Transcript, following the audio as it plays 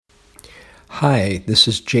Hi, this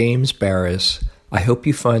is James Baraz. I hope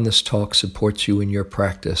you find this talk supports you in your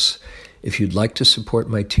practice. If you'd like to support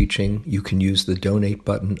my teaching, you can use the donate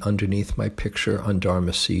button underneath my picture on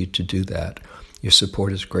Dharma Seed to do that. Your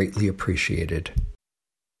support is greatly appreciated.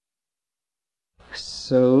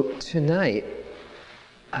 So tonight,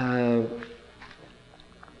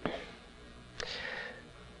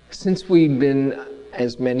 since we've been,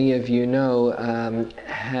 as many of you know,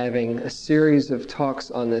 having a series of talks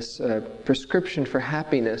on this prescription for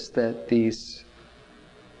happiness that these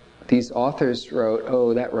authors wrote.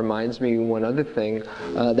 Oh, that reminds me one other thing.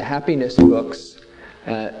 The happiness books.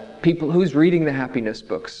 Who's reading the happiness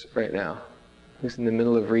books right now? Who's in the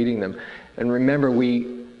middle of reading them? And remember,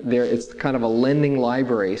 it's kind of a lending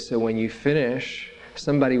library, so when you finish,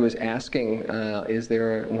 somebody was asking, is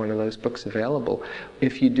there one of those books available?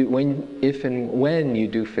 If and when you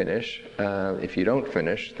do finish, if you don't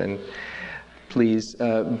finish, then please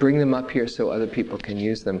bring them up here so other people can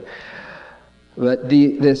use them. But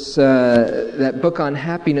that book on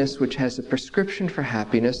happiness, which has a prescription for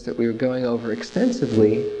happiness that we were going over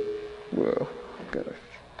extensively. Whoa, I've got to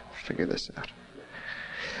figure this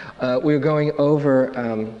out. We were going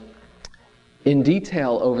over in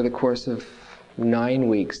detail over the course of 9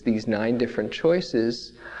 weeks, these 9 different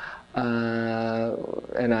choices,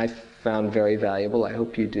 and I found very valuable. I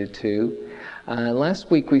hope you do too. Last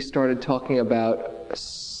week we started talking about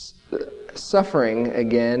suffering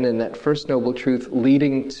again, and that first noble truth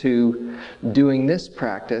leading to doing this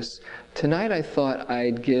practice. Tonight I thought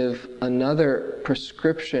I'd give another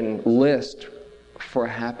prescription list for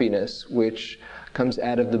happiness, which comes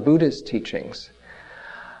out of the Buddha's teachings.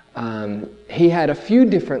 He had a few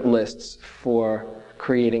different lists for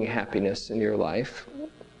creating happiness in your life.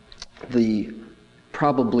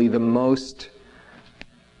 Probably the most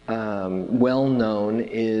well-known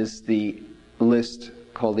is the list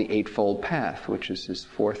called the Eightfold Path, which is his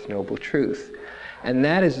fourth noble truth. And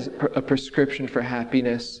that is a prescription for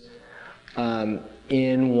happiness in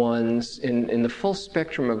the full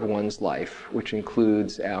spectrum of one's life, which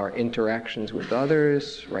includes our interactions with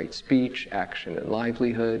others, right speech, action, and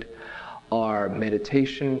livelihood, our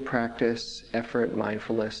meditation practice, effort,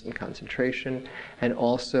 mindfulness, and concentration, and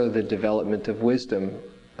also the development of wisdom,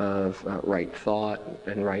 of right thought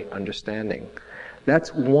and right understanding.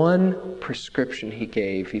 That's one prescription he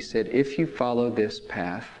gave. He said, if you follow this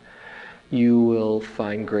path, you will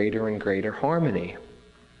find greater and greater harmony.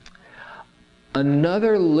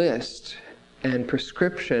 Another list and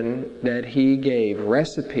prescription that he gave,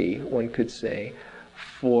 recipe, one could say,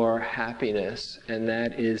 for happiness, and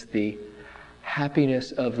that is the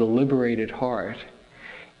happiness of the liberated heart,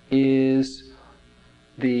 is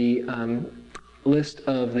the list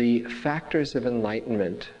of the factors of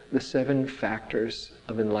enlightenment, the 7 factors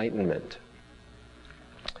of enlightenment.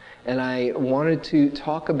 And I wanted to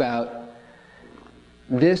talk about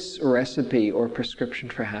this recipe or prescription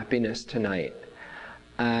for happiness tonight.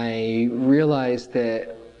 I realized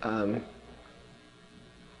that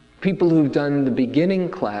people who've done the beginning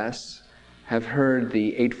class have heard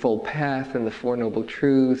the Eightfold Path and the Four Noble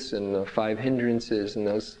Truths and the 5 hindrances and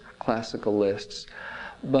those classical lists.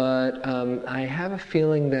 But I have a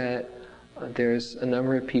feeling that there's a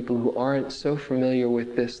number of people who aren't so familiar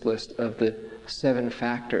with this list of the 7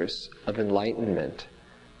 factors of enlightenment,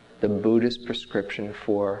 the Buddhist prescription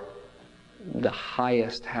for the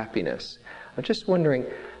highest happiness. I'm just wondering,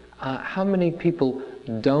 how many people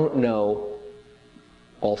don't know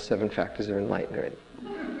all 7 factors of enlightenment?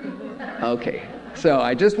 Okay, so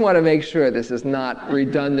I just want to make sure this is not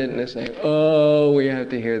redundant and saying, oh, we have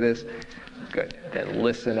to hear this. Good, then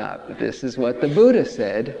listen up. This is what the Buddha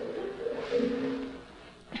said.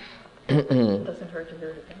 It doesn't hurt to hear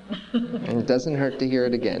it again. It doesn't hurt to hear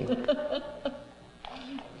it again.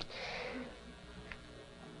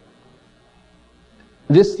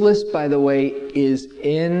 This list, by the way, is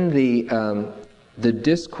in the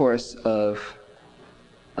discourse of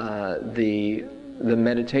the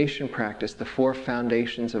meditation practice, the 4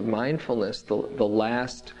 foundations of mindfulness. The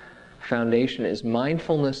last foundation is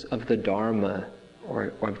mindfulness of the Dharma,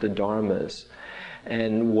 or of the Dharmas.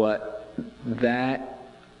 And what that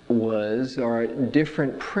are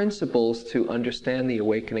different principles to understand the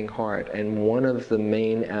awakening heart. And one of the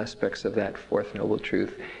main aspects of that fourth noble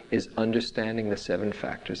truth is understanding the 7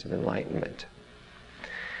 factors of enlightenment.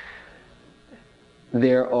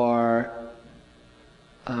 There are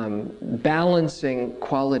balancing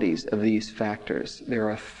qualities of these factors. There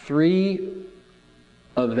are 3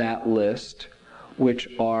 of that list which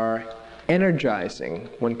are energizing,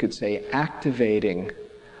 one could say activating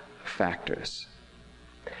factors.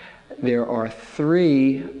 There are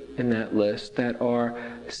 3 in that list that are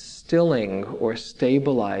stilling or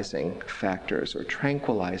stabilizing factors or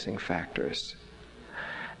tranquilizing factors.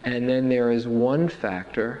 And then there is one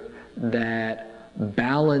factor that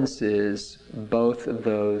balances both of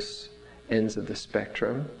those ends of the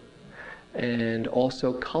spectrum and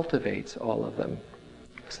also cultivates all of them.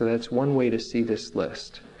 So that's one way to see this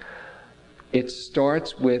list. It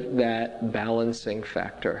starts with that balancing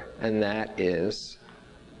factor, and that is,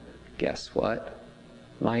 guess what?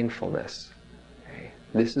 Mindfulness. Okay.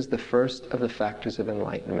 This is the first of the factors of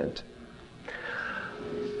enlightenment.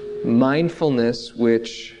 Mindfulness,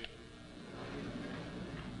 which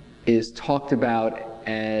is talked about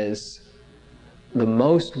as the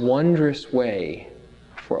most wondrous way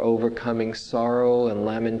for overcoming sorrow and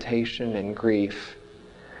lamentation and grief.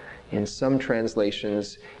 In some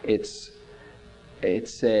translations, it's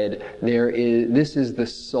said this is the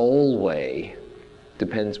soul way.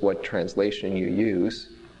 Depends what translation you use.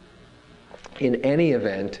 In any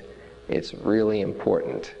event, it's really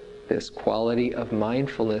important, this quality of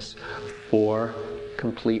mindfulness for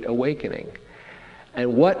complete awakening.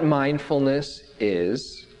 And what mindfulness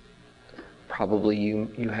is, probably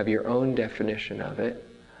you have your own definition of it,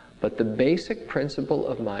 but the basic principle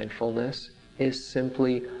of mindfulness is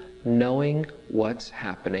simply knowing what's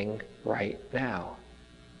happening right now.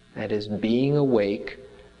 That is, being awake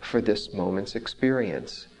for this moment's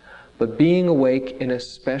experience. But being awake in a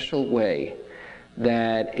special way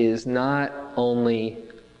that is not only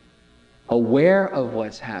aware of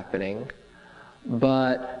what's happening,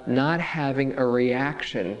 but not having a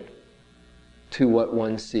reaction to what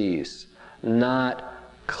one sees, not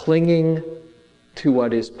clinging to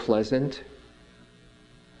what is pleasant,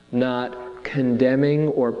 not condemning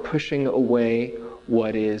or pushing away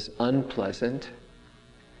what is unpleasant,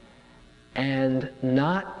 and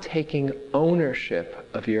not taking ownership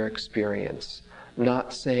of your experience,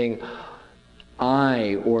 not saying,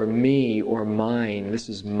 I or me or mine, this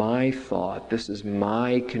is my thought, this is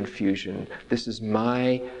my confusion, this is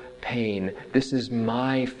my pain, this is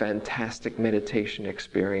my fantastic meditation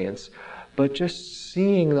experience, but just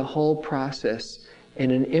seeing the whole process in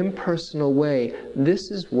an impersonal way. This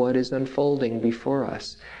is what is unfolding before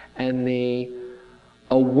us. And the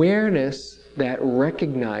awareness that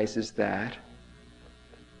recognizes that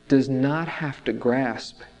does not have to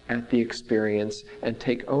grasp at the experience and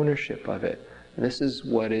take ownership of it. This is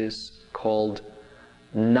what is called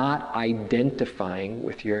not identifying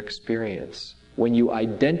with your experience. When you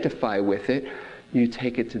identify with it, you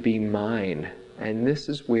take it to be mine. And this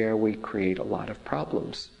is where we create a lot of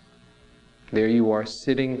problems. There you are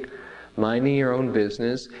sitting, minding your own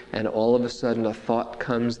business, and all of a sudden a thought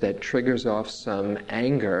comes that triggers off some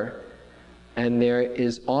anger, and there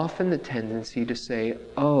is often the tendency to say,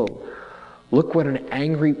 oh, look what an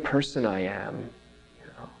angry person I am.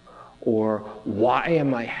 Or why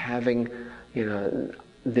am I having,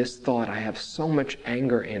 this thought? I have so much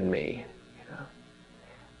anger in me.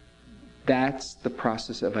 That's the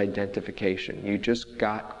process of identification. You just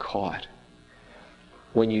got caught.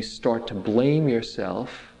 When you start to blame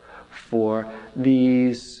yourself for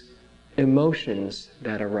these emotions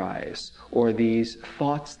that arise, or these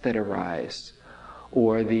thoughts that arise,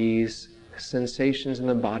 or these sensations in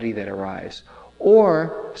the body that arise,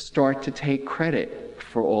 or start to take credit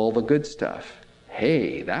for all the good stuff.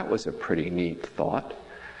 Hey, that was a pretty neat thought.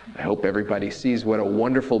 I hope everybody sees what a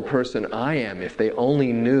wonderful person I am. If they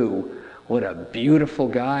only knew what a beautiful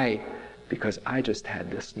guy, because I just had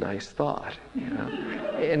this nice thought,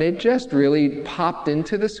 And it just really popped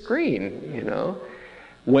into the screen,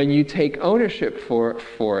 When you take ownership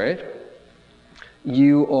for it,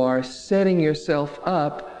 you are setting yourself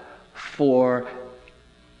up for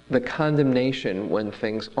the condemnation when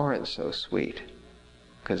things aren't so sweet.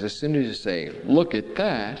 Because as soon as you say, look at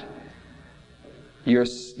that,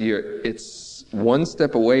 it's one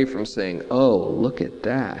step away from saying, oh, look at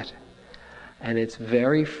that. And it's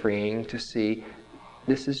very freeing to see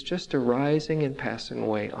this is just arising and passing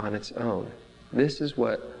away on its own. This is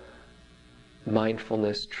what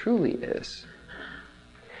mindfulness truly is.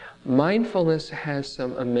 Mindfulness has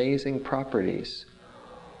some amazing properties.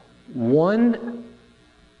 One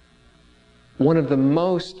of the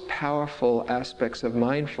most powerful aspects of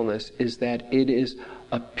mindfulness is that it is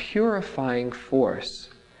a purifying force.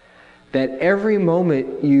 That every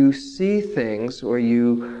moment you see things or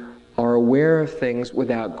you are aware of things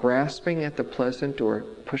without grasping at the pleasant or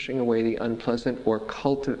pushing away the unpleasant or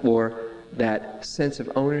that sense of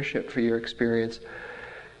ownership for your experience,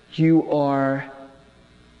 you are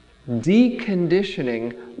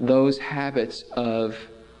deconditioning those habits of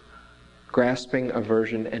grasping,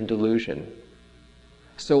 aversion, and delusion.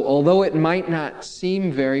 So although it might not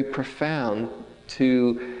seem very profound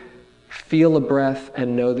to feel a breath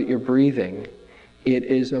and know that you're breathing. It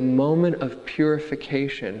is a moment of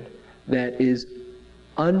purification that is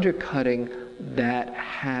undercutting that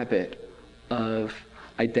habit of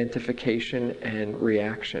identification and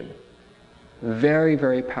reaction. Very,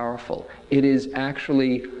 very powerful. It is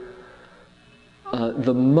actually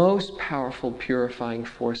the most powerful purifying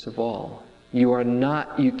force of all.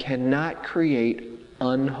 You cannot create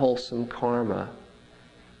unwholesome karma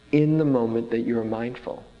in the moment that you're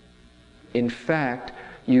mindful. In fact,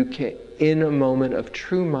 in a moment of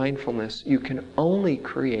true mindfulness, you can only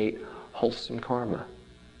create wholesome karma.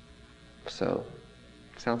 So,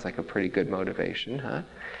 sounds like a pretty good motivation, huh?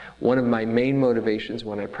 One of my main motivations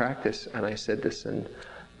when I practice, and I said this in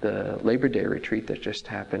the Labor Day retreat that just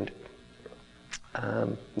happened,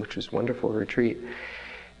 which was a wonderful retreat,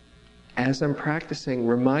 as I'm practicing,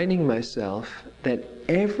 reminding myself that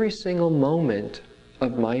every single moment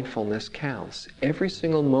of mindfulness counts. Every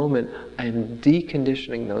single moment I'm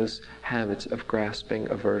deconditioning those habits of grasping,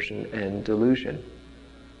 aversion, and delusion.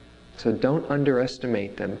 So don't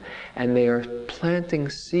underestimate them. And they are planting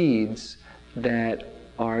seeds that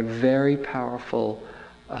are very powerful,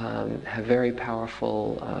 have very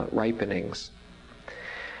powerful ripenings.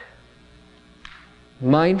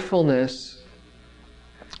 Mindfulness,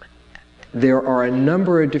 there are a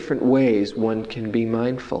number of different ways one can be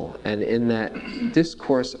mindful. And in that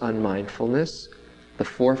discourse on mindfulness, the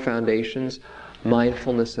 4 foundations,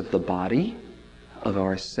 mindfulness of the body, of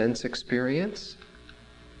our sense experience,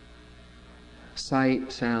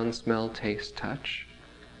 sight, sound, smell, taste, touch.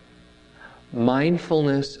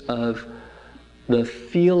 Mindfulness of the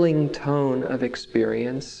feeling tone of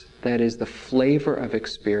experience, that is the flavor of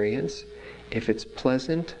experience, if it's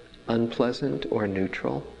pleasant, unpleasant, or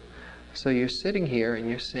neutral. So you're sitting here and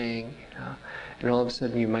you're saying, and all of a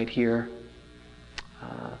sudden you might hear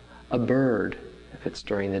a bird, if it's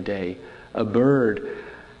during the day, a bird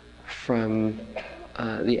from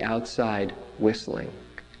the outside whistling.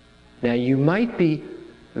 Now you might be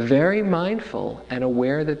very mindful and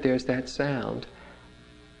aware that there's that sound.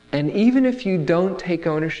 And even if you don't take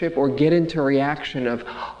ownership or get into a reaction of,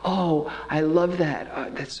 oh, I love that, oh,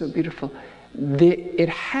 that's so beautiful, it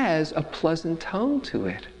has a pleasant tone to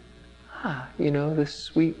it. This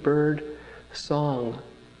sweet bird song.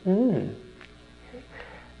 And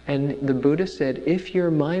the Buddha said, if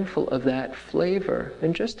you're mindful of that flavor,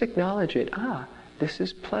 and just acknowledge it, this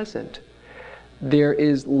is pleasant, there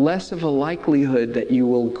is less of a likelihood that you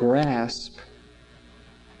will grasp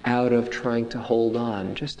out of trying to hold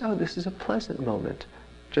on. Just, this is a pleasant moment.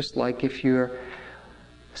 Just like if you're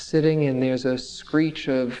sitting and there's a screech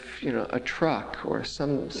of, a truck or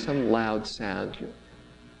some loud sound.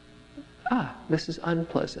 This is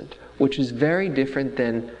unpleasant, which is very different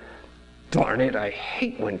than, darn it, I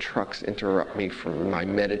hate when trucks interrupt me from my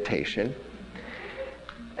meditation.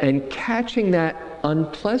 And catching that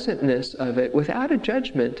unpleasantness of it without a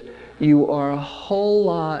judgment, you are a whole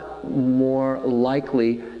lot more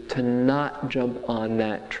likely to not jump on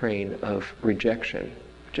that train of rejection.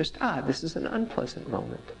 Just, this is an unpleasant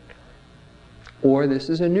moment. Or this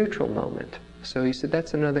is a neutral moment. So he said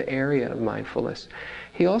that's another area of mindfulness.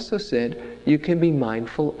 He also said you can be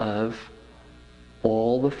mindful of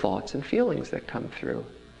all the thoughts and feelings that come through.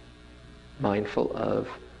 Mindful of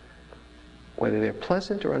whether they're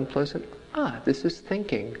pleasant or unpleasant. This is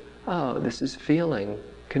thinking. This is feeling.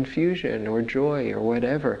 Confusion or joy or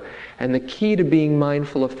whatever. And the key to being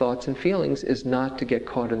mindful of thoughts and feelings is not to get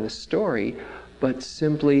caught in the story, but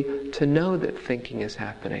simply to know that thinking is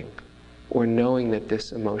happening, or knowing that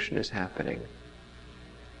this emotion is happening.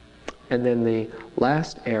 And then the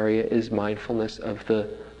last area is mindfulness of the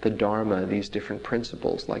Dharma, these different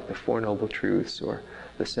principles like the Four Noble Truths or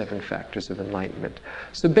the Seven Factors of Enlightenment.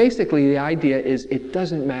 So basically the idea is it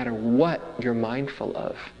doesn't matter what you're mindful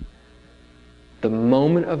of. The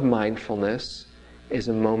moment of mindfulness is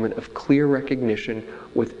a moment of clear recognition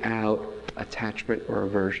without attachment or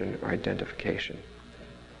aversion or identification.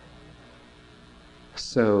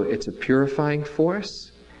 So it's a purifying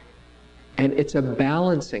force, and it's a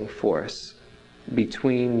balancing force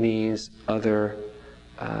between these other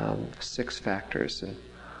 6 factors, and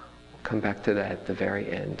we'll come back to that at the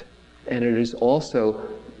very end. And it is also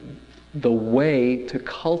the way to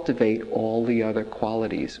cultivate all the other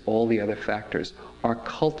qualities, all the other factors are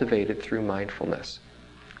cultivated through mindfulness.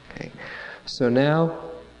 Okay. So now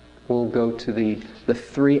we'll go to the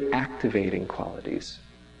 3 activating qualities.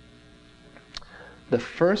 The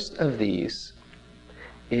first of these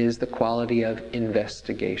is the quality of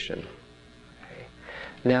investigation. Okay.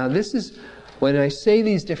 Now this is, when I say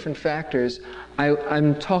these different factors,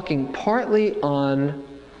 I'm talking partly on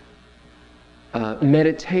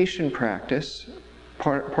meditation practice,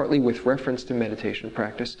 partly with reference to meditation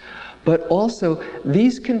practice, but also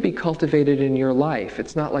these can be cultivated in your life.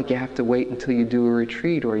 It's not like you have to wait until you do a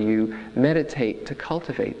retreat or you meditate to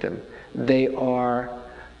cultivate them. They are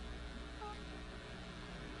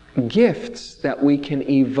gifts that we can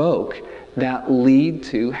evoke that lead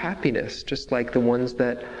to happiness, just like the ones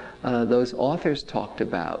that those authors talked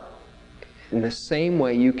about. In the same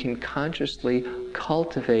way, you can consciously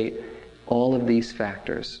cultivate all of these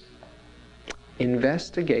factors.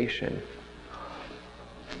 Investigation.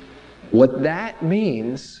 What that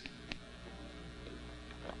means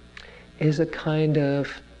is a kind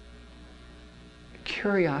of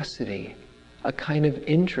curiosity, a kind of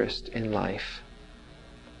interest in life.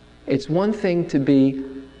 It's one thing to be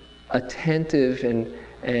attentive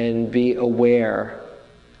and be aware,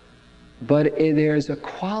 but there's a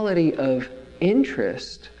quality of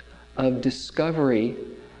interest, of discovery,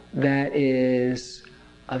 that is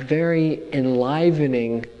a very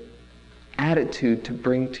enlivening attitude to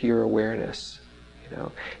bring to your awareness. You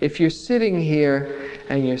know, if you're sitting here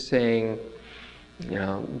and you're saying, you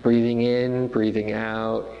know, breathing in, breathing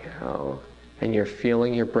out, you know, and you're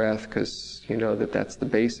feeling your breath because you know that that's the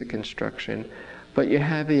basic instruction, but you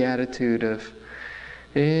have the attitude of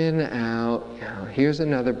in, out, you know, here's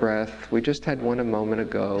another breath. We just had one a moment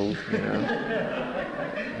ago, you know.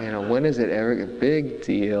 You know, when is it ever a big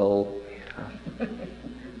deal? You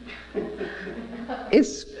know.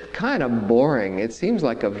 It's kind of boring. It seems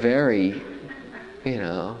like a very, you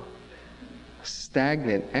know,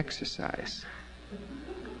 stagnant exercise.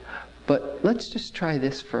 But let's just try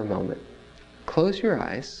this for a moment. Close your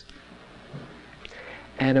eyes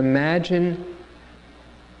and imagine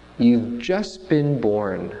you've just been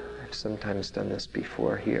born. I've sometimes done this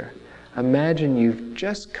before here. Imagine you've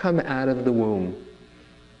just come out of the womb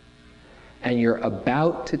and you're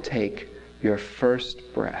about to take your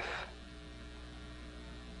first breath.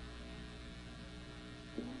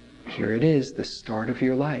 Here it is, the start of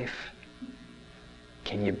your life.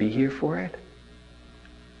 Can you be here for it?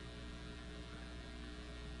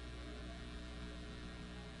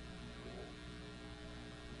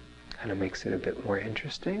 Kind of makes it a bit more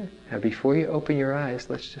interesting. Now before you open your eyes,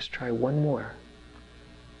 let's just try one more.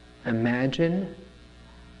 Imagine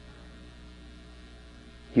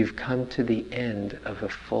you've come to the end of a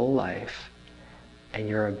full life and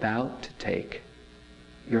you're about to take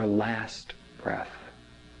your last breath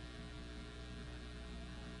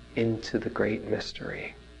into the great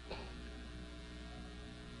mystery.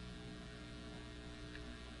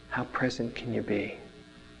 How present can you be?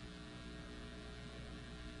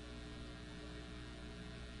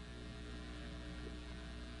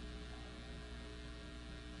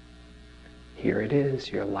 Here it is,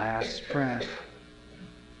 your last breath.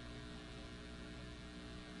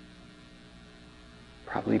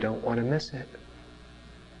 Probably don't want to miss it.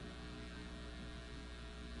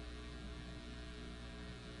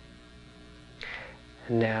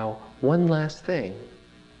 And now, one last thing.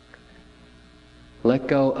 Let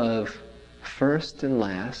go of first and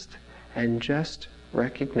last and just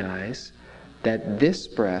recognize that this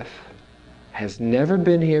breath has never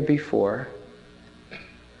been here before,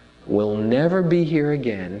 will never be here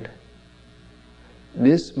again.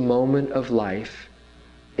 This moment of life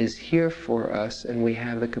is here for us and we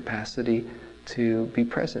have the capacity to be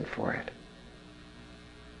present for it.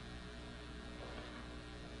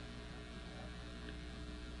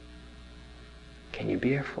 Can you be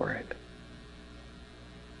here for it?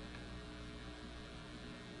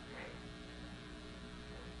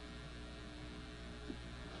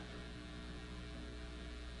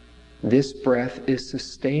 This breath is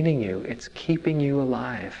sustaining you. It's keeping you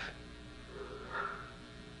alive.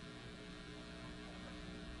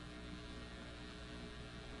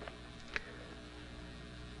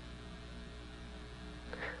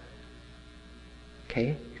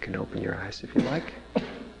 Okay, you can open your eyes if you like.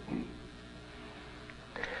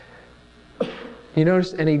 You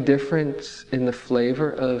notice any difference in the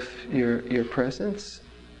flavor of your presence?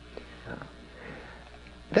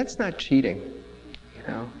 That's not cheating. You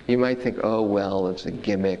know, you might think, oh, well, it's a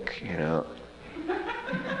gimmick, you know.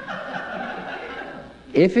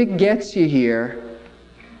 If it gets you here,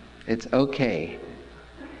 it's okay.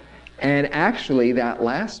 And actually, that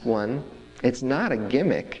last one, it's not a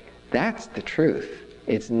gimmick. That's the truth.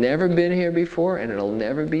 It's never been here before, and it'll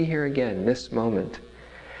never be here again, this moment.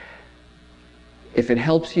 If it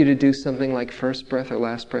helps you to do something like first breath or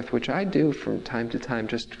last breath, which I do from time to time,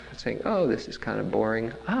 just saying, oh, this is kind of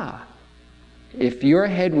boring. If your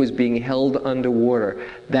head was being held underwater,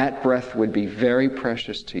 that breath would be very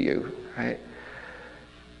precious to you, right?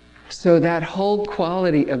 So that whole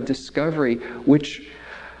quality of discovery, which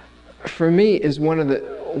for me is one of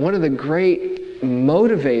the great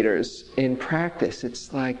motivators in practice.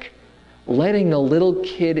 It's like letting a little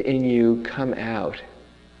kid in you come out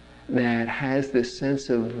that has this sense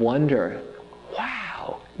of wonder.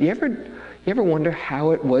 Wow! You ever wonder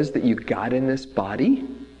how it was that you got in this body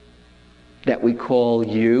that we call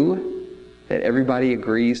you, that everybody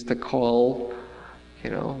agrees to call,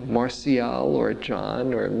 Marcial or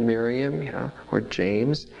John or Miriam, or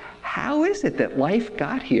James? How is it that life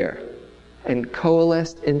got here and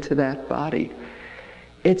coalesced into that body?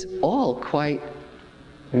 It's all quite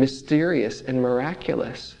mysterious and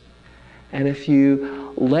miraculous. And if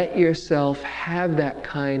you let yourself have that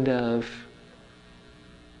kind of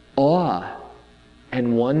awe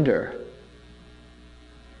and wonder,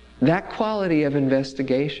 that quality of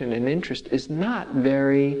investigation and interest is not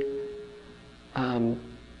very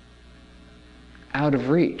out of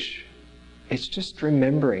reach. It's just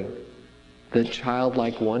remembering the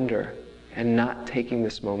childlike wonder and not taking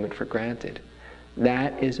this moment for granted.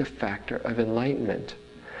 That is a factor of enlightenment.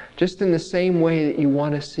 Just in the same way that you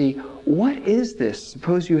want to see, what is this?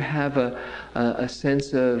 Suppose you have a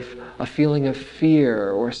sense of a feeling of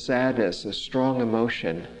fear or sadness, a strong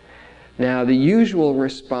emotion. Now, the usual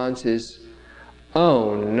response is,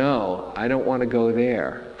 oh no, I don't want to go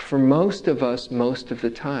there. For most of us, most of the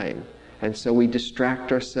time. And so we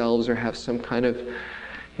distract ourselves or have some kind of,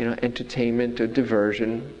 entertainment or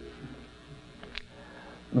diversion.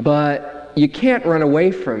 But you can't run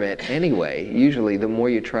away from it anyway. Usually, the more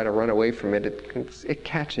you try to run away from it, it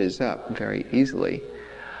catches up very easily.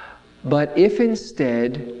 But if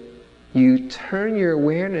instead you turn your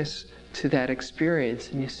awareness to that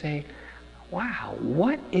experience and you say, wow,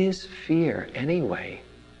 what is fear anyway?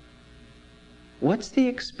 What's the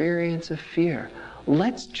experience of fear?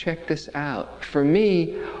 Let's check this out. For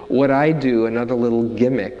me, what I do, another little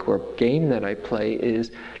gimmick or game that I play,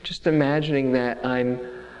 is just imagining that I'm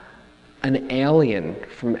an alien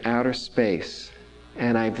from outer space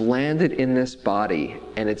and I've landed in this body,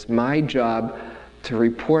 and it's my job to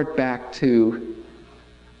report back to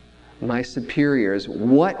my superiors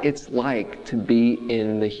what it's like to be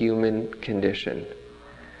in the human condition.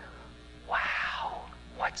 Wow,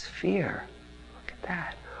 what's fear? Look at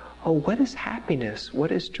that. Oh, what is happiness?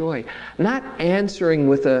 What is joy? Not answering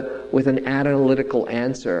with an analytical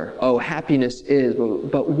answer. Oh, happiness is,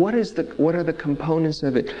 but what are the components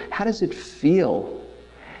of it? How does it feel?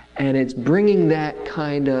 And it's bringing that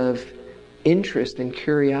kind of interest and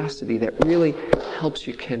curiosity that really helps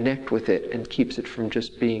you connect with it and keeps it from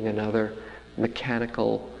just being another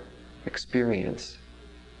mechanical experience.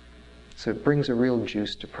 So it brings a real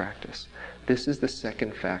juice to practice. This is the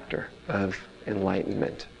second factor of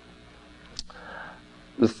enlightenment.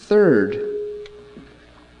 The third,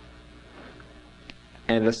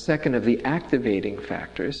 and the second of the activating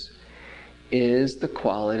factors, is the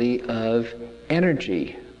quality of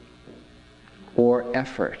energy or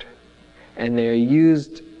effort. And they're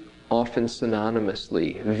used often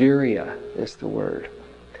synonymously. Virya is the word.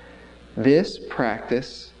 This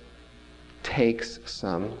practice takes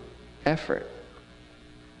some effort.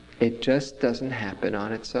 It just doesn't happen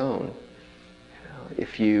on its own.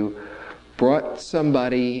 If you brought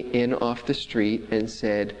somebody in off the street and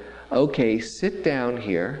said, okay, sit down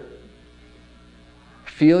here,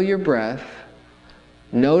 feel your breath,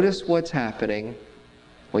 notice what's happening.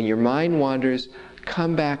 When your mind wanders,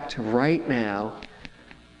 come back to right now.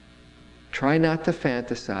 Try not to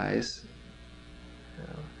fantasize.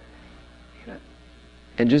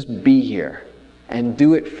 And just be here. And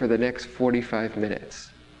do it for the next 45 minutes.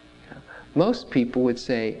 Most people would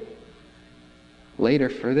say, later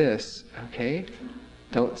for this, okay?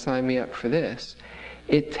 Don't sign me up for this.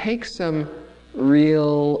 It takes some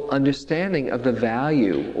real understanding of the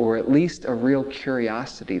value, or at least a real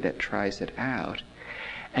curiosity that tries it out.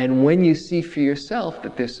 And when you see for yourself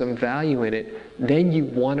that there's some value in it, then you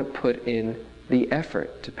want to put in the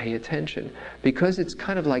effort to pay attention. Because it's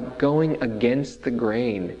kind of like going against the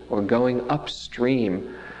grain or going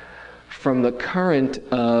upstream from the current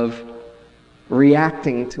of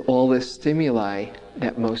reacting to all this stimuli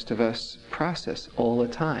that most of us process all the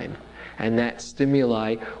time. And that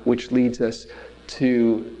stimuli which leads us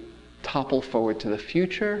to topple forward to the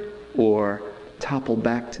future or topple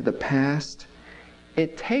back to the past.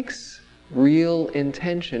 It takes real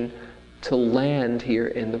intention to land here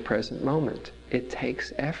in the present moment. It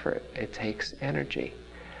takes effort. It takes energy.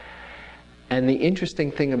 And the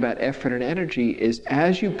interesting thing about effort and energy is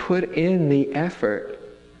as you put in the effort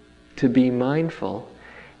to be mindful,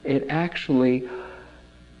 it actually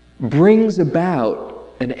brings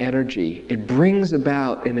about an energy. It brings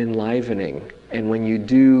about an enlivening. And when you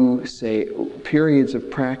do, say, periods of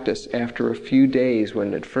practice after a few days,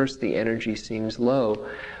 when at first the energy seems low,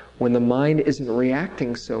 when the mind isn't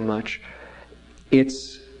reacting so much,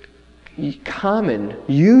 it's common,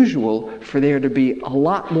 usual, for there to be a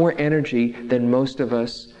lot more energy than most of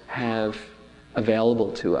us have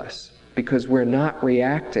available to us, because we're not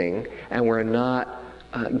reacting and we're not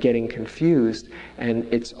getting confused. And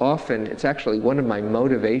it's actually one of my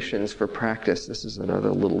motivations for practice. This is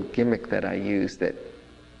another little gimmick that I use, that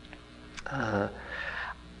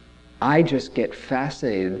I just get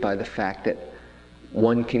fascinated by the fact that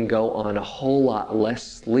one can go on a whole lot less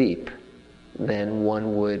sleep than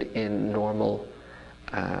one would in normal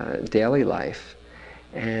daily life.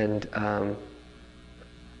 And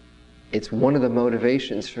it's one of the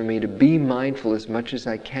motivations for me to be mindful as much as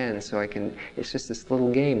I can, so I can, it's just this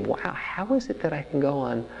little game. Wow, how is it that I can go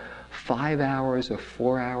on 5 hours or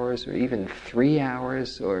 4 hours or even 3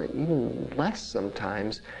 hours or even less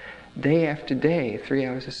sometimes, day after day, 3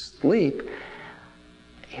 hours of sleep?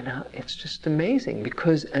 You know, it's just amazing,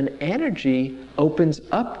 because an energy opens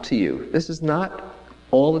up to you. This is not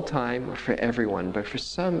all the time or for everyone, but for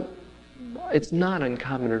some, it's not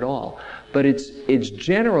uncommon at all. But it's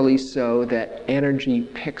generally so that energy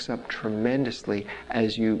picks up tremendously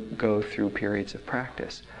as you go through periods of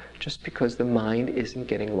practice, just because the mind isn't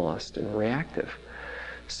getting lost and reactive.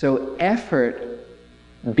 So effort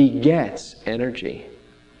begets energy.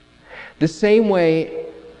 The same way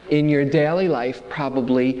in your daily life,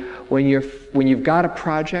 probably, when you've got a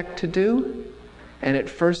project to do, and at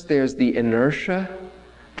first there's the inertia.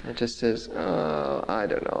 It just says, oh, I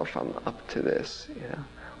don't know if I'm up to this, you know,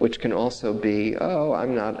 which can also be, oh, I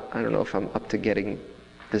don't know if I'm up to getting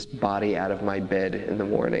this body out of my bed in the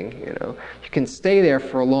morning, you know. You can stay there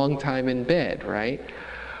for a long time in bed, right?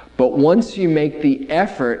 But once you make the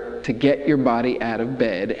effort to get your body out of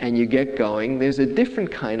bed and you get going, there's a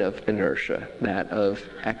different kind of inertia, that of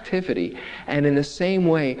activity. And in the same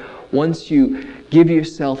way, once you give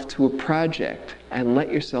yourself to a project and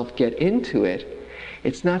let yourself get into it,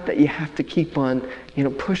 it's not that you have to keep on, you know,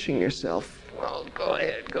 pushing yourself. Well, go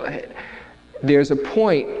ahead. There's a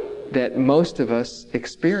point that most of us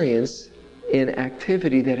experience in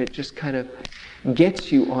activity that it just kind of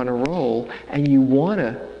gets you on a roll, and you want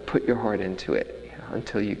to put your heart into it, you know,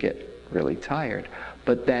 until you get really tired.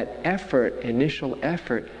 But that effort, initial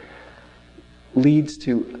effort, leads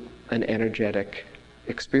to an energetic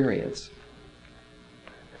experience.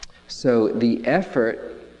 So the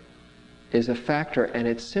effort is a factor, and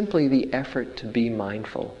it's simply the effort to be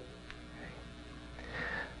mindful.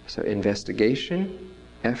 So investigation,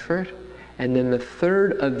 effort, and then the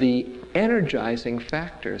third of the energizing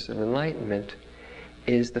factors of enlightenment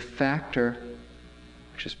is the factor,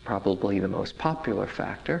 which is probably the most popular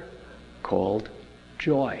factor, called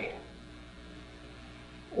joy,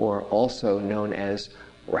 or also known as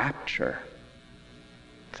rapture.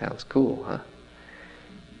 Sounds cool, huh?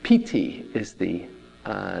 Piti is the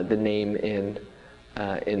name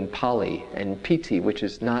in Pali, and piti, which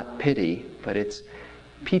is not pity, but it's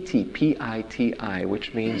piti, P-I-T-I,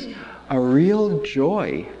 which means a real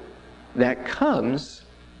joy that comes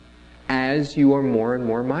as you are more and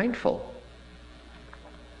more mindful.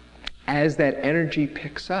 As that energy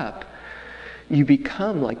picks up, you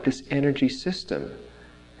become like this energy system.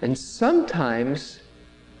 And sometimes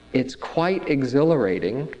it's quite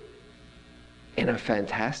exhilarating in a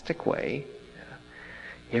fantastic way.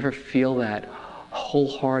 You ever feel that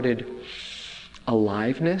wholehearted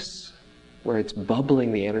aliveness where it's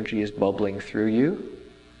bubbling, the energy is bubbling through you?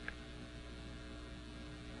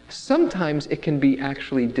 Sometimes it can be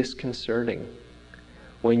actually disconcerting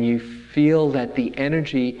when you feel that the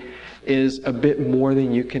energy is a bit more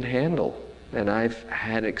than you can handle. And I've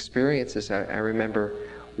had experiences. I remember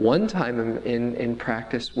one time in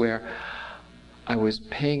practice where I was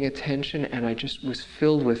paying attention and I just was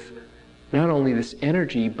filled with not only this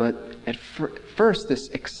energy, but at first this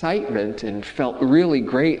excitement, and felt really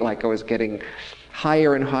great, like I was getting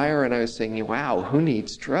higher and higher, and I was saying, wow, who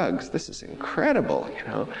needs drugs? This is incredible, you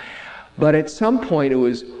know. But at some point it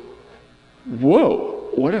was, whoa,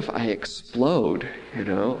 what if I explode, you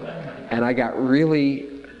know? And I got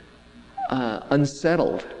really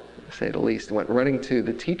unsettled, to say the least. Went running to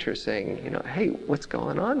the teacher saying, you know, hey, what's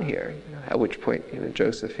going on here? You know, at which point, you know,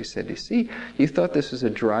 Joseph, he said, you see, you thought this was a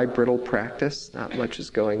dry, brittle practice, not much is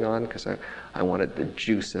going on, because I wanted the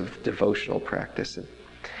juice of devotional practice. And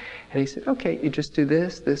he said, okay, you just do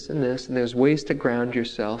this, this, and this, and there's ways to ground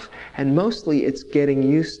yourself, and mostly it's getting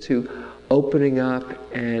used to opening up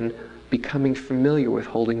and becoming familiar with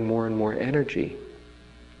holding more and more energy.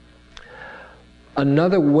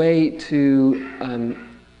 Another way to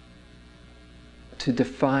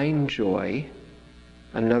define joy,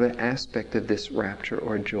 another aspect of this rapture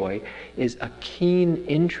or joy, is a keen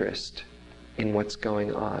interest in what's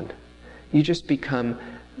going on. You just become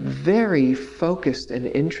very focused and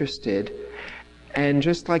interested, and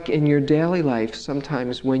just like in your daily life,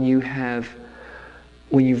 sometimes when you've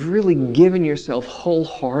really given yourself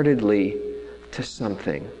wholeheartedly to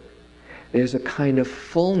something, there's a kind of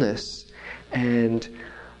fullness and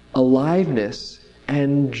aliveness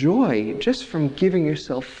and joy just from giving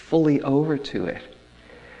yourself fully over to it.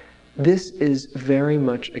 This is very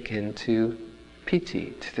much akin to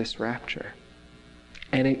piti, to this rapture.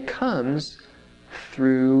 And it comes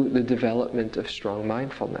through the development of strong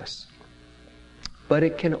mindfulness. But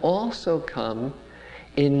it can also come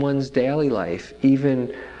in one's daily life,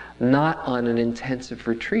 even not on an intensive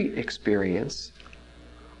retreat experience,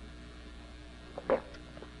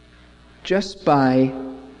 just by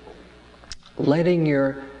letting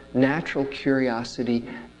your natural curiosity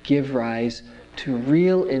give rise to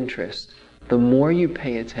real interest. The more you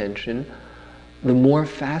pay attention, the more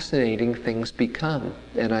fascinating things become.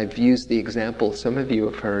 And I've used the example some of you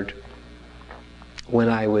have heard. When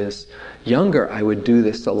I was younger, I would do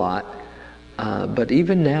this a lot, but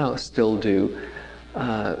even now still do.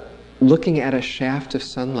 Looking at a shaft of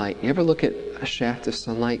sunlight. You ever look at a shaft of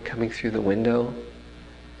sunlight coming through the window?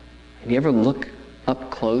 And you ever look up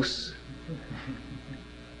close?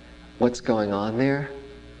 What's going on there?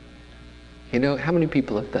 You know, how many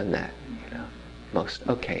people have done that? You know, most.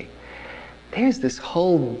 Okay. There's this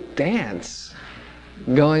whole dance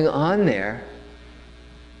going on there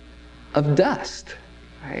of dust,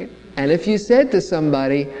 right? And if you said to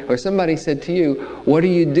somebody, or somebody said to you, "What are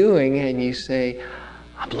you doing?" and you say,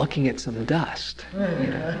 "I'm looking at some dust." You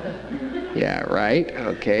know? Yeah, right?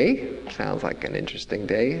 Okay. Sounds like an interesting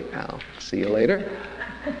day. I'll see you later.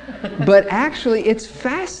 But actually, it's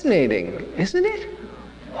fascinating, isn't it?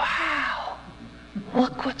 Wow.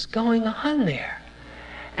 Look what's going on there.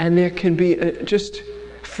 And there can be just,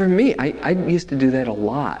 for me, I used to do that a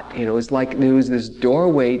lot. You know, it was like there was this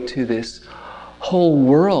doorway to this whole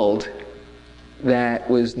world that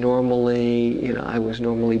was normally, you know, I was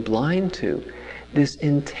normally blind to. This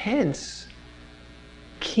intense,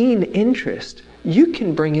 keen interest. You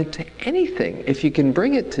can bring it to anything. If you can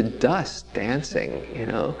bring it to dust dancing, you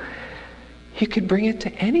know, you could bring it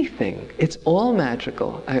to anything. It's all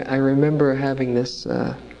magical. I remember having this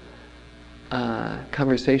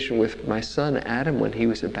conversation with my son Adam when he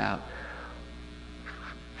was about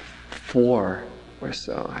 4 or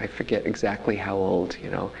so. I forget exactly how old, you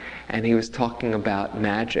know. And he was talking about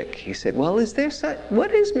magic. He said, "Well, is there such?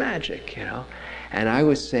 What is magic?" You know. And I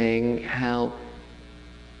was saying how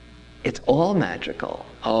it's all magical.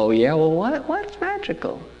 Oh yeah, well what's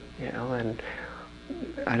magical? You know, and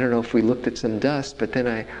I don't know if we looked at some dust, but then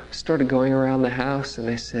I started going around the house and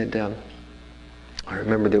I said, I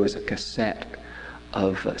remember there was a cassette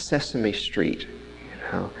of Sesame Street,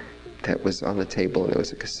 you know, that was on the table, and there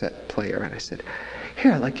was a cassette player, and I said,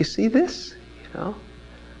 "Here, like, you see this? You know,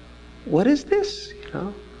 what is this? You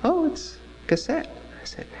know, oh, it's cassette." I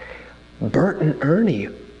said, "Bert and Ernie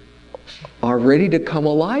are ready to come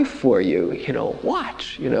alive for you. You know,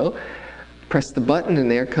 watch, you know." Press the button and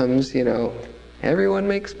there comes, you know, "Everyone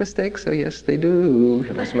makes mistakes, so yes they do."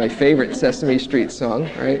 It was my favorite Sesame Street song,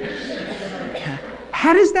 right?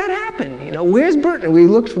 How does that happen? You know, where's Bert? And we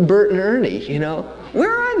looked for Bert and Ernie, you know.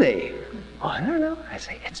 Where are they? "Oh, I don't know." I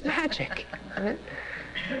say, "It's magic." Right?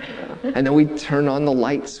 And then we turn on the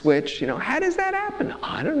light switch, you know. "How does that happen?"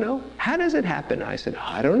 "I don't know." "How does it happen?" I said,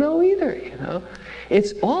 "I don't know either," you know.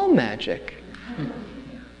 It's all magic.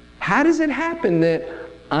 How does it happen that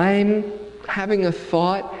I'm having a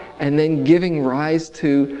thought and then giving rise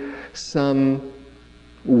to some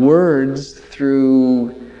words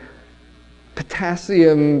through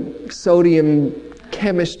potassium, sodium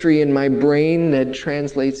chemistry in my brain that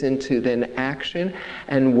translates into then action,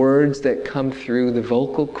 and words that come through the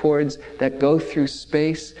vocal cords that go through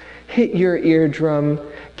space, hit your eardrum,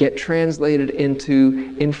 get translated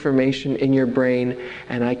into information in your brain,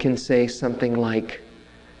 and I can say something like,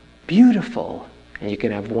 "Beautiful," and you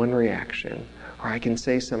can have one reaction. Or I can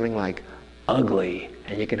say something like, "Ugly,"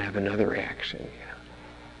 and you can have another reaction.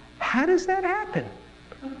 How does that happen?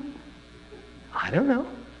 I don't know.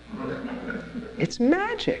 It's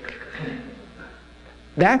magic.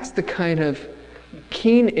 That's the kind of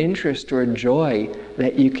keen interest or joy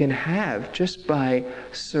that you can have just by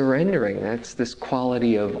surrendering. That's this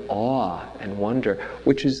quality of awe and wonder,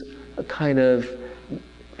 which is a kind of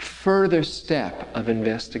further step of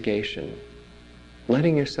investigation.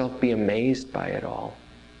 Letting yourself be amazed by it all.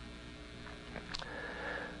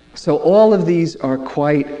 So all of these are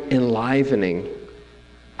quite enlivening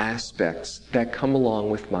aspects that come along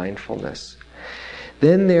with mindfulness.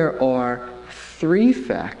 Then there are 3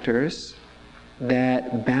 factors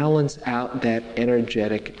that balance out that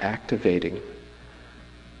energetic activating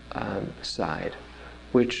side,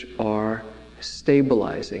 which are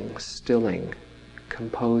stabilizing, stilling,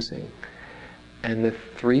 composing. And the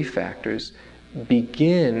 3 factors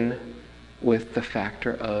begin with the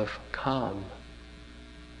factor of calm.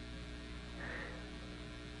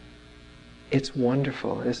 It's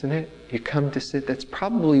wonderful, isn't it? You come to sit, that's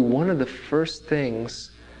probably one of the first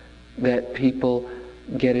things that people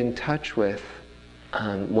get in touch with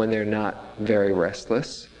when they're not very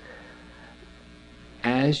restless.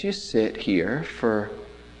 As you sit here for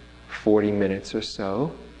 40 minutes or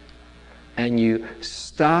so, and you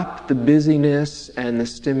stop the busyness and the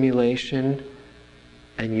stimulation,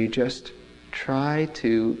 and you just try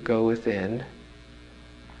to go within,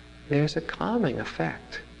 there's a calming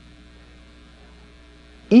effect.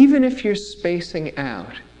 Even if you're spacing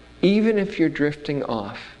out, even if you're drifting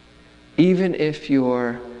off, even if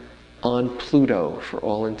you're on Pluto for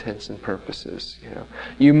all intents and purposes,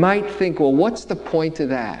 you might think, well, what's the point of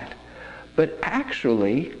that? But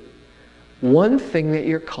actually, one thing that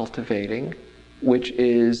you're cultivating, which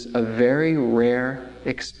is a very rare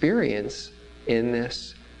experience in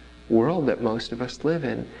this world that most of us live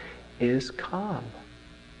in, is calm.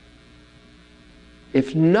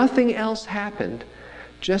 If nothing else happened,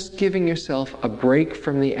 just giving yourself a break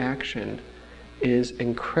from the action is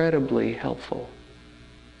incredibly helpful.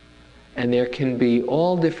 And there can be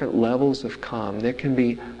all different levels of calm. There can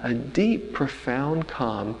be a deep, profound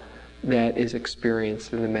calm that is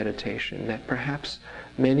experienced in the meditation that perhaps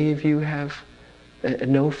many of you have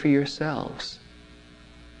know for yourselves.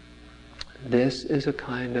 This is a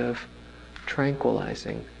kind of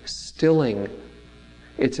tranquilizing, stilling.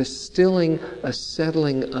 It's a stilling, a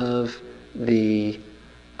settling of the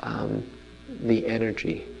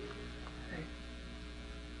energy.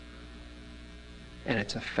 And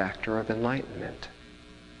it's a factor of enlightenment.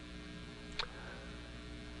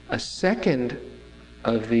 A second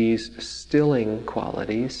of these stilling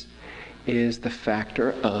qualities is the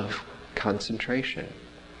factor of concentration.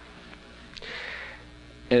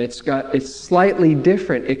 And it's slightly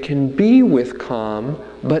different. It can be with calm,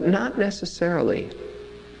 but not necessarily.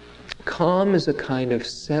 Calm is a kind of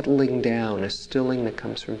settling down, a stilling that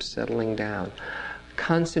comes from settling down.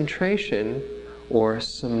 Concentration, or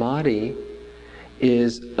samadhi,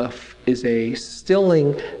 is a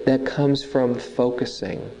stilling that comes from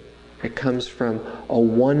focusing. It comes from a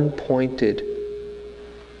one-pointed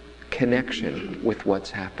connection with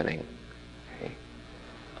what's happening. Okay?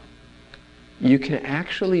 You can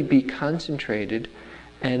actually be concentrated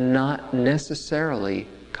and not necessarily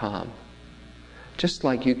calm. Just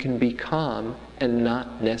like you can be calm and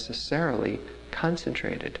not necessarily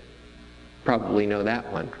concentrated. Probably know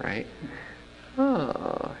that one, right?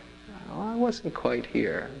 Oh, well, I wasn't quite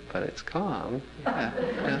here, but it's calm. Yeah.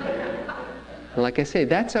 Like I say,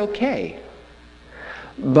 that's okay.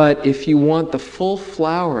 But if you want the full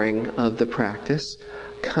flowering of the practice,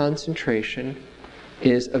 concentration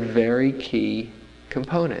is a very key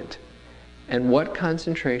component. And what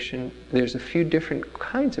concentration? There's a few different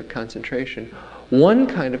kinds of concentration. One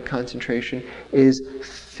kind of concentration is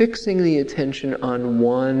fixing the attention on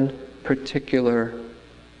one particular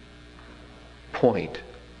point,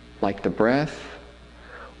 like the breath,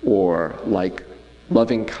 or like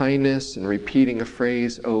loving kindness and repeating a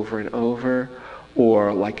phrase over and over,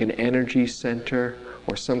 or like an energy center,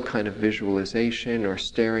 or some kind of visualization, or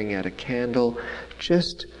staring at a candle,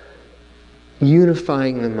 just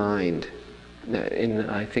unifying the mind.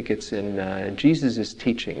 I think it's in Jesus'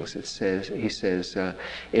 teachings. He says,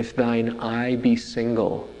 if thine eye be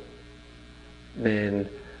single, then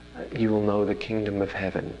you will know the kingdom of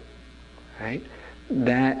heaven. Right?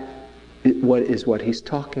 That is what he's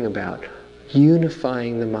talking about.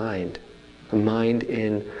 Unifying the mind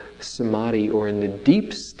in samadhi, or in the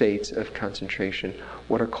deep states of concentration,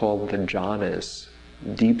 what are called the jhanas,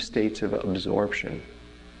 deep states of absorption.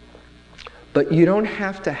 But you don't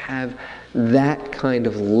have to have that kind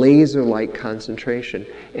of laser-like concentration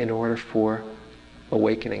in order for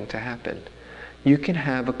awakening to happen. You can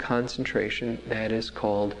have a concentration that is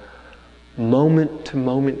called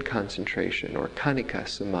moment-to-moment concentration, or khanika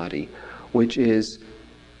samadhi, which is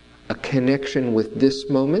a connection with this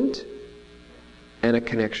moment, and a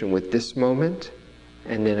connection with this moment,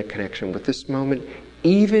 and then a connection with this moment.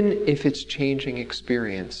 Even if it's changing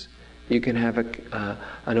experience, you can have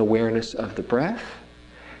an awareness of the breath,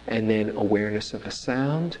 and then awareness of a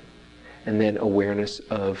sound, and then awareness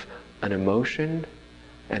of an emotion,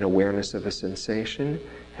 and awareness of a sensation,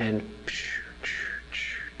 and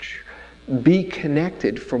be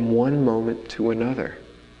connected from one moment to another.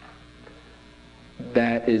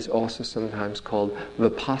 That is also sometimes called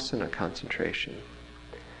vipassana concentration.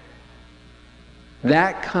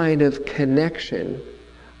 That kind of connection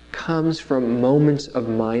comes from moments of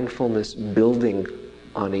mindfulness building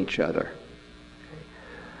on each other.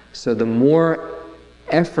 So the more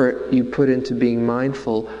effort you put into being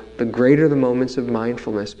mindful, the greater the moments of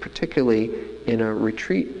mindfulness, particularly in a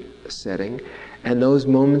retreat setting, and those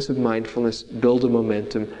moments of mindfulness build a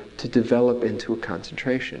momentum to develop into a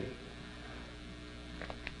concentration.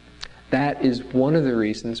 That is one of the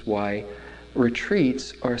reasons why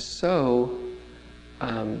retreats are so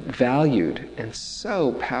valued and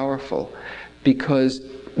so powerful, because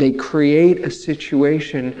they create a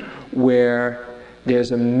situation where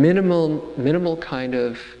there's a minimal kind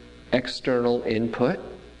of external input,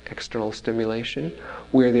 external stimulation,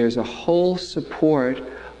 where there's a whole support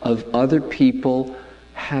of other people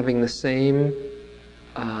having the same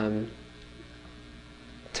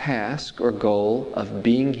task or goal of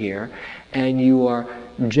being here, and you are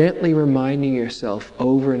gently reminding yourself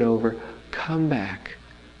over and over, come back,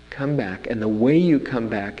 and the way you come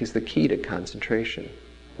back is the key to concentration.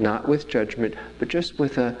 Not with judgment, but just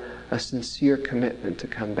with a sincere commitment to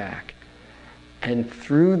come back. And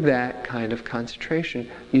through that kind of concentration,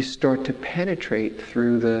 you start to penetrate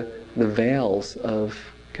through the veils of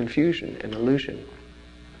confusion and illusion.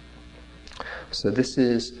 So this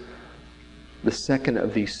is the second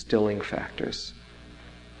of these stilling factors.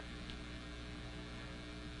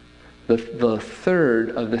 The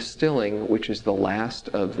third of the stilling, which is the last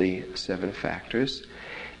of the 7 factors,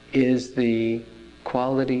 is the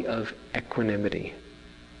quality of equanimity,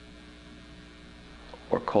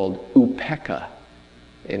 or called upekkha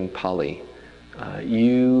in Pali.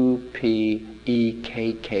 U-P-E-K-K-H-A,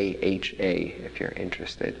 if you're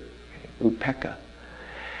interested. Upekkha.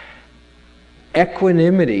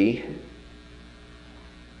 Equanimity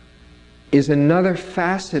is another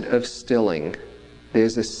facet of stilling.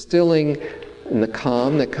 There's a stilling in the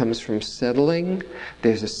calm that comes from settling.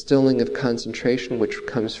 There's a stilling of concentration, which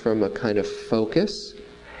comes from a kind of focus.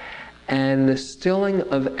 And the stilling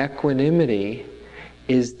of equanimity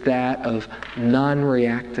is that of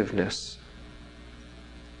non-reactiveness.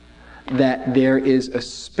 That there is a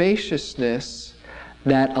spaciousness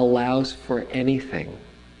that allows for anything.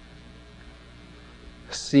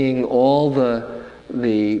 Seeing all the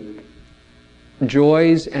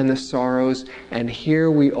joys and the sorrows, and here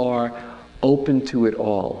we are open to it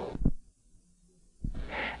all.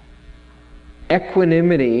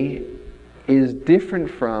 Equanimity is different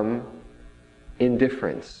from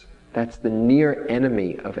indifference. That's the near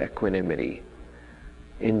enemy of equanimity.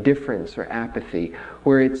 Indifference or apathy,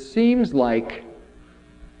 where it seems like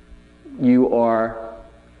you are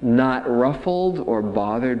not ruffled or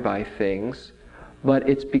bothered by things, but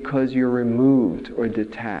it's because you're removed or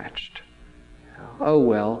detached. Oh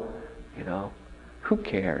well, who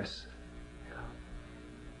cares?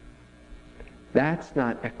 That's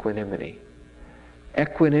not equanimity.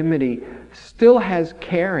 Equanimity still has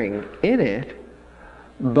caring in it,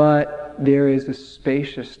 but there is a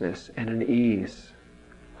spaciousness and an ease.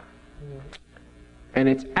 And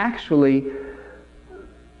it's actually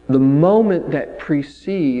the moment that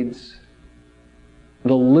precedes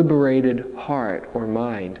the liberated heart or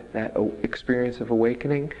mind. That experience of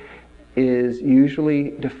awakening is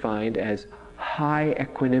usually defined as high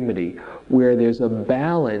equanimity, where there's a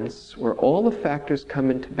balance, where all the factors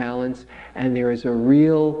come into balance, and there is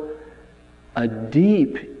a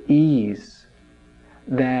deep ease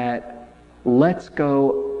that lets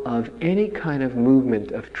go of any kind of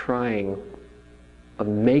movement of trying, of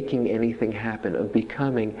making anything happen, of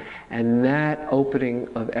becoming, and that opening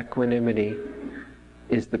of equanimity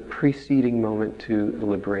is the preceding moment to the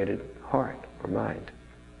liberated heart or mind.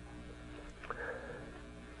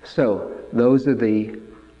 So, those are the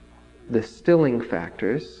stilling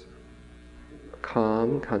factors: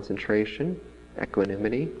 calm, concentration,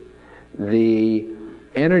 equanimity. The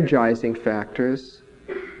energizing factors: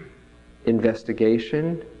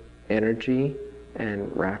 investigation, energy,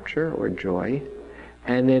 and rapture or joy.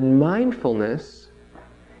 And then mindfulness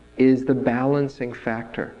is the balancing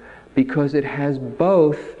factor, because it has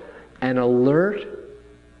both an alert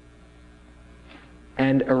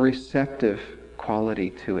and a receptive quality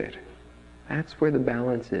to it. That's where the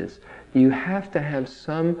balance is. You have to have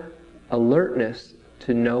some alertness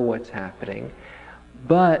to know what's happening,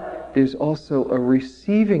 but there's also a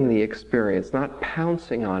receiving the experience, not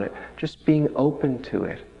pouncing on it, just being open to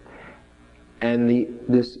it. And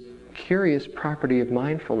this curious property of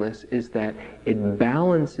mindfulness is that it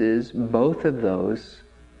balances both of those,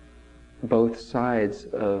 both sides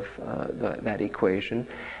of that equation,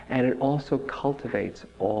 and it also cultivates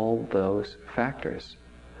all those factors.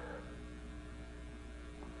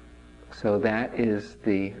 So that is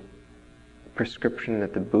the prescription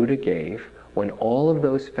that the Buddha gave. When all of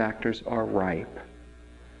those factors are ripe,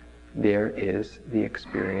 there is the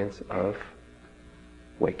experience of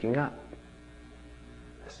waking up.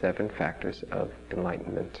 7 Factors of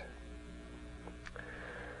Enlightenment.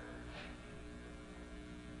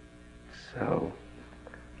 So,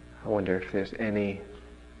 I wonder if there's any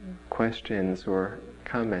questions or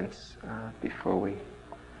comments before we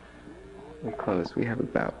close. We have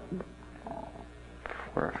about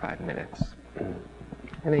 4 or 5 minutes.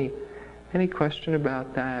 Any question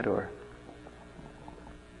about that, or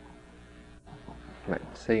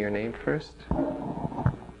might say your name first?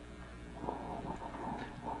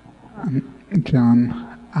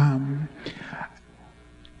 John,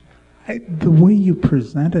 the way you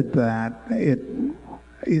presented that,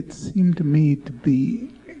 it seemed to me to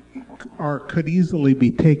be, or could easily be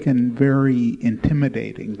taken very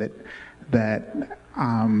intimidating. That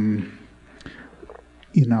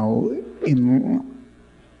you know, in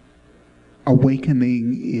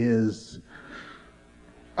awakening is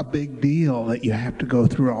a big deal, that you have to go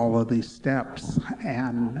through all of these steps.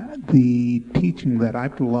 And the teaching that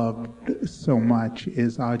I've loved so much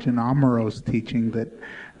is Ajahn Amaro's teaching that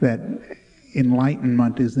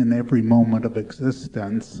enlightenment is in every moment of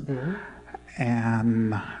existence. Mm-hmm.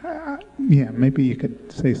 And yeah, maybe you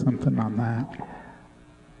could say something on that.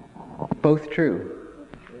 Both true.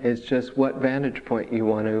 It's just what vantage point you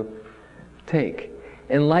want to take.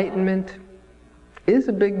 Enlightenment is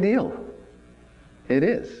a big deal. It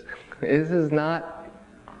is. This is not...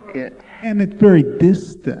 And it's very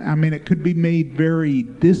distant. I mean, it could be made very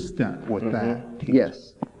distant with mm-hmm. that teaching.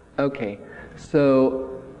 Yes. Okay.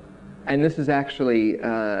 So, and this is actually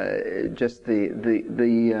just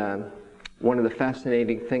the one of the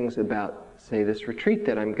fascinating things about, say, this retreat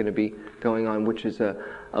that I'm going to be going on, which is a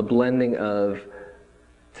blending of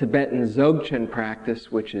Tibetan Dzogchen practice,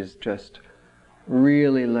 which is just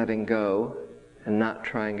really letting go and not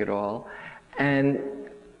trying at all, and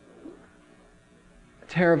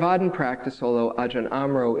Theravadan practice, although Ajahn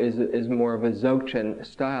Amaro is more of a Dzogchen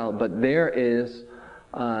style, but there is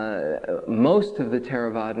most of the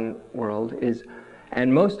Theravadan world is,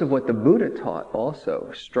 and most of what the Buddha taught also,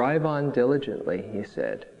 strive on diligently, he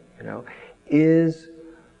said, you know, is,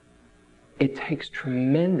 it takes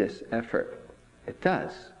tremendous effort. It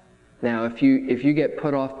does. Now, if you get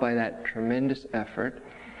put off by that tremendous effort,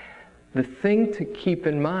 the thing to keep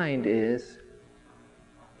in mind is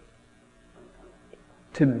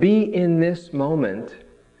to be in this moment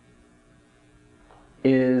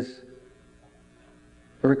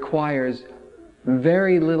requires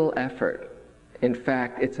very little effort. In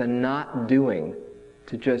fact, it's a not doing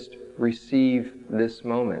to just receive this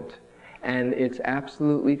moment. And it's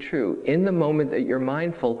absolutely true. In the moment that you're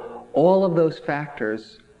mindful, all of those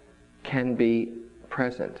factors can be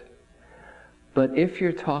present. But if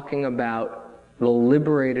you're talking about the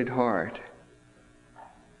liberated heart,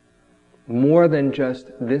 more than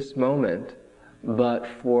just this moment, but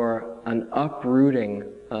for an uprooting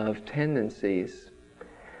of tendencies,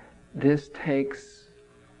 this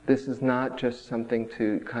is not just something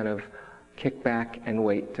to kind of kick back and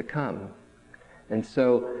wait to come. And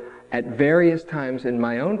so, at various times in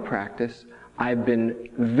my own practice, I've been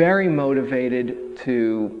very motivated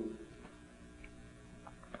to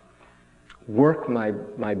work my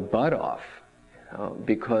butt off,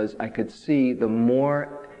 because I could see the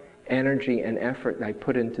more energy and effort I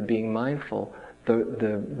put into being mindful,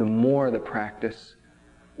 the more the practice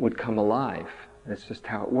would come alive. That's just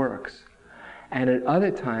how it works. And at other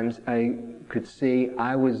times, I could see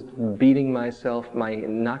I was beating myself,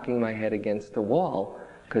 knocking my head against the wall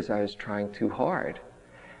because I was trying too hard,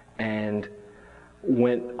 and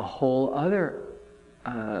went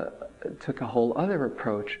took a whole other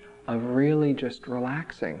approach of really just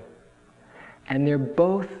relaxing. And they're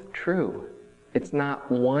both true. It's not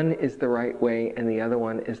one is the right way and the other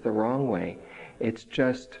one is the wrong way. It's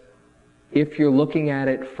just, if you're looking at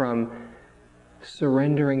it from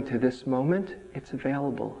surrendering to this moment, it's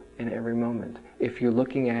available in every moment. If you're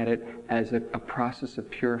looking at it as a process of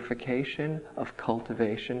purification, of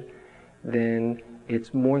cultivation, then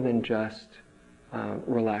it's more than just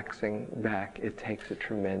relaxing back. It takes a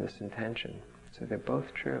tremendous intention. So they're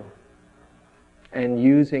both true. And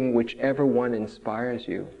using whichever one inspires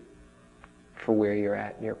you for where you're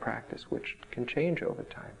at in your practice, which can change over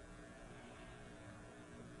time.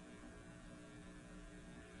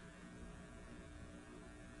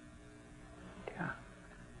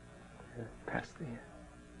 past the...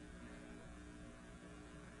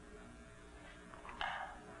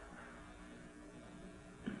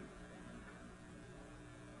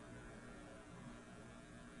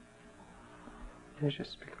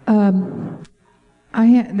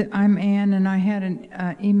 I'm Anne, and I had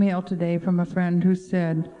an email today from a friend who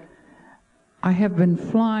said, I have been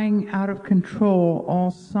flying out of control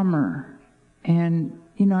all summer. And,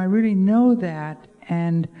 I really know that,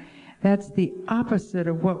 and that's the opposite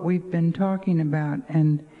of what we've been talking about.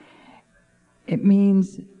 And it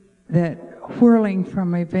means that whirling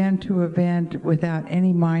from event to event without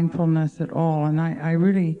any mindfulness at all. And I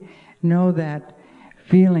really know that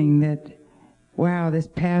feeling that, wow, this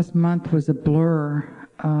past month was a blur.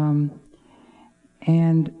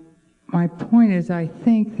 And my point is, I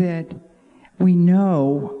think that we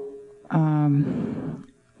know,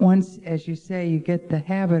 once, as you say, you get the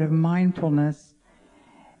habit of mindfulness,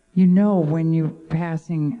 you know when you're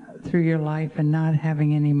passing through your life and not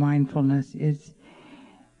having any mindfulness,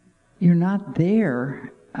 you're not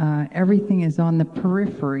there. Everything is on the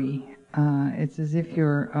periphery. It's as if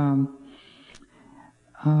you're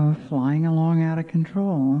flying along out of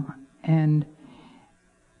control. And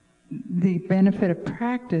the benefit of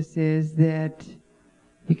practice is that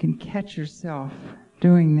you can catch yourself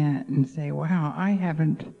doing that and say, wow, I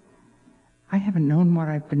haven't known what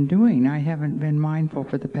I've been doing. I haven't been mindful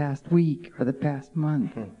for the past week or the past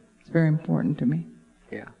month. It's very important to me.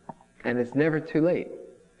 Yeah. And it's never too late.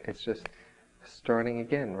 It's just starting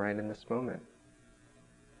again right in this moment.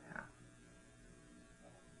 Yeah.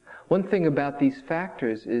 One thing about these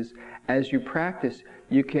factors is, as you practice,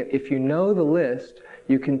 you can, if you know the list,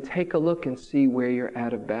 you can take a look and see where you're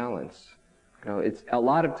out of balance. It's a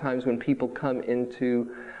lot of times when people come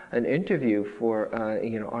into an interview for,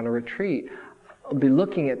 on a retreat, I'll be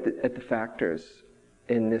looking at the factors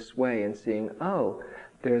in this way and seeing, oh,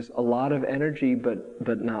 there's a lot of energy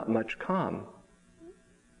but not much calm.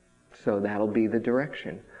 So that'll be the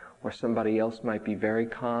direction. Or somebody else might be very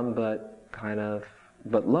calm but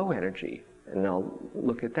low energy, and I'll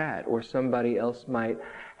look at that. Or somebody else might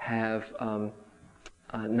have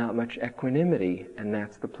not much equanimity, and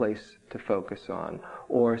that's the place to focus on.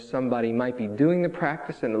 Or somebody might be doing the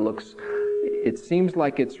practice and it seems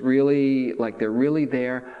like it's really, like they're really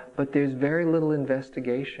there, but there's very little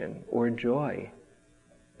investigation or joy.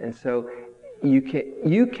 And so you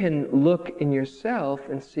can look in yourself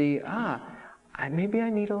and see, maybe I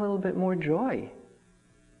need a little bit more joy.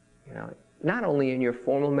 Not only in your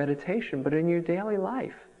formal meditation, but in your daily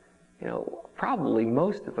life. Probably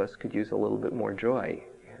most of us could use a little bit more joy,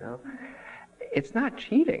 It's not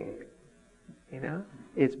cheating,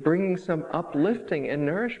 It's bringing some uplifting and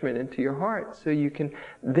nourishment into your heart so you can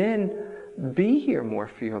then be here more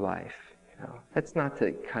for your life, That's not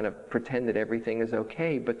to kind of pretend that everything is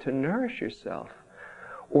okay, but to nourish yourself.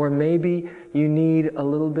 Or maybe you need a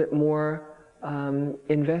little bit more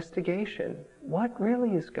investigation. What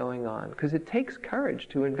really is going on? Because it takes courage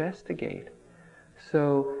to investigate.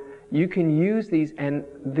 So you can use these, and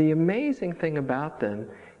the amazing thing about them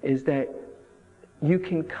is that you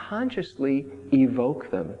can consciously evoke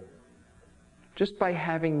them just by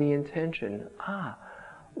having the intention,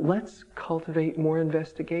 let's cultivate more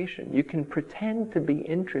investigation. You can pretend to be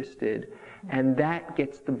interested, and that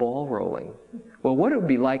gets the ball rolling. Well, what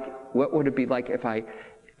would it be like if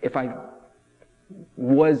I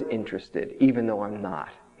was interested, even though I'm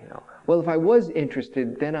not? Well, if I was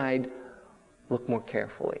interested, then I'd look more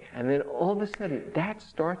carefully. And then all of a sudden, that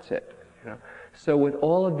starts it. So with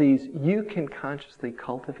all of these, you can consciously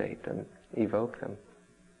cultivate them, evoke them.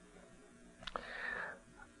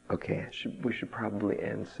 Okay, we should probably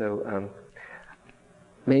end. So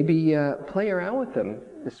maybe play around with them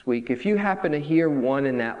this week. If you happen to hear one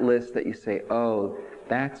in that list that you say, oh,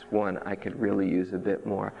 that's one I could really use a bit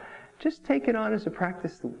more, just take it on as a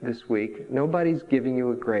practice this week. Nobody's giving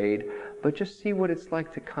you a grade, but just see what it's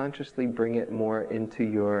like to consciously bring it more into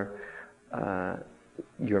your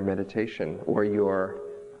meditation or your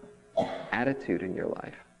attitude in your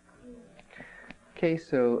life. Okay,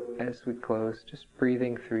 so as we close, just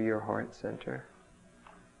breathing through your heart center.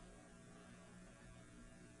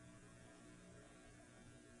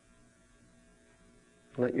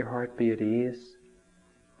 Let your heart be at ease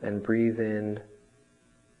and breathe in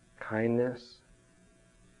kindness,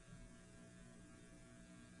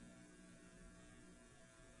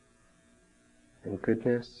 and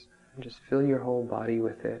goodness, and just fill your whole body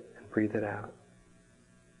with it and breathe it out.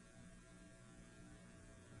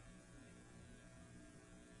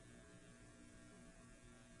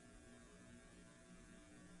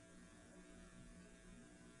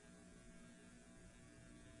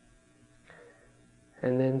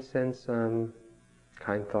 And then send some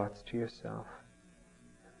kind thoughts to yourself.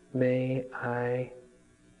 May I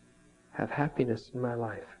have happiness in my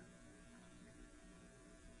life.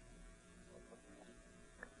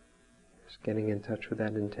 Just getting in touch with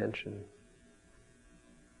that intention.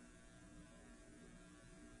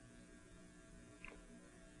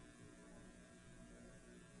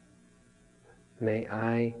 May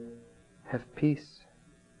I have peace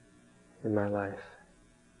in my life.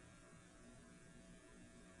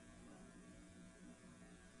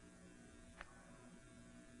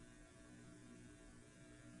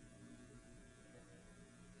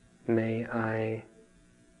 May I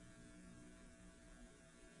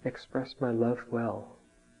express my love well.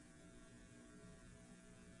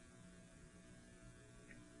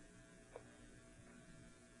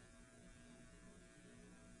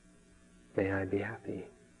 May I be happy.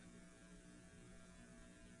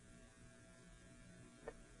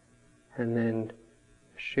 And then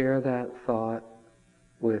share that thought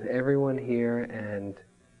with everyone here and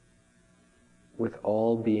with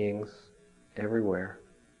all beings everywhere.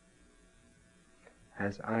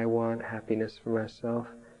 As I want happiness for myself,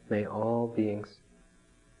 may all beings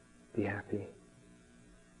be happy.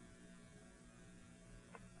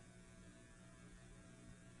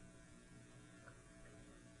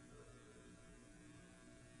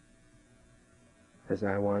 As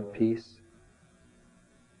I want peace,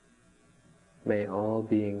 may all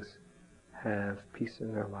beings have peace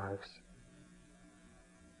in their lives.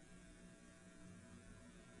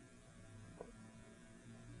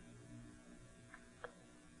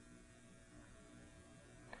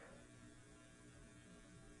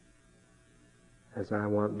 As I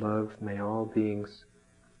want love, may all beings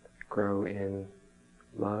grow in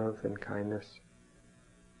love and kindness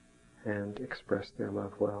and express their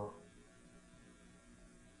love well.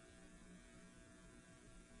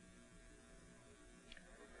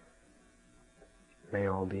 May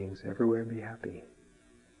all beings everywhere be happy.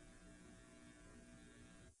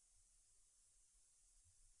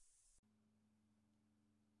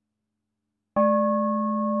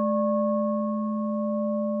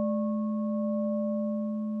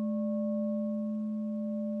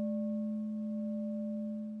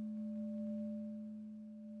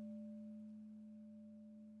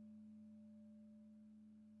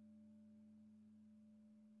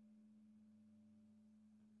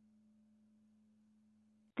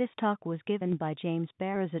 This talk was given by James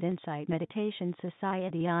Baraz at Insight Meditation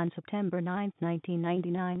Society on September 9,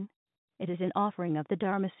 1999. It is an offering of the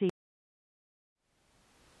Dharma Seed.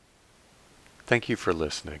 Thank you for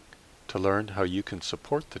listening. To learn how you can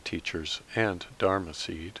support the teachers and Dharma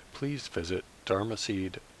Seed, please visit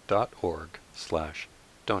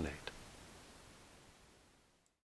dharmaseed.org/donate.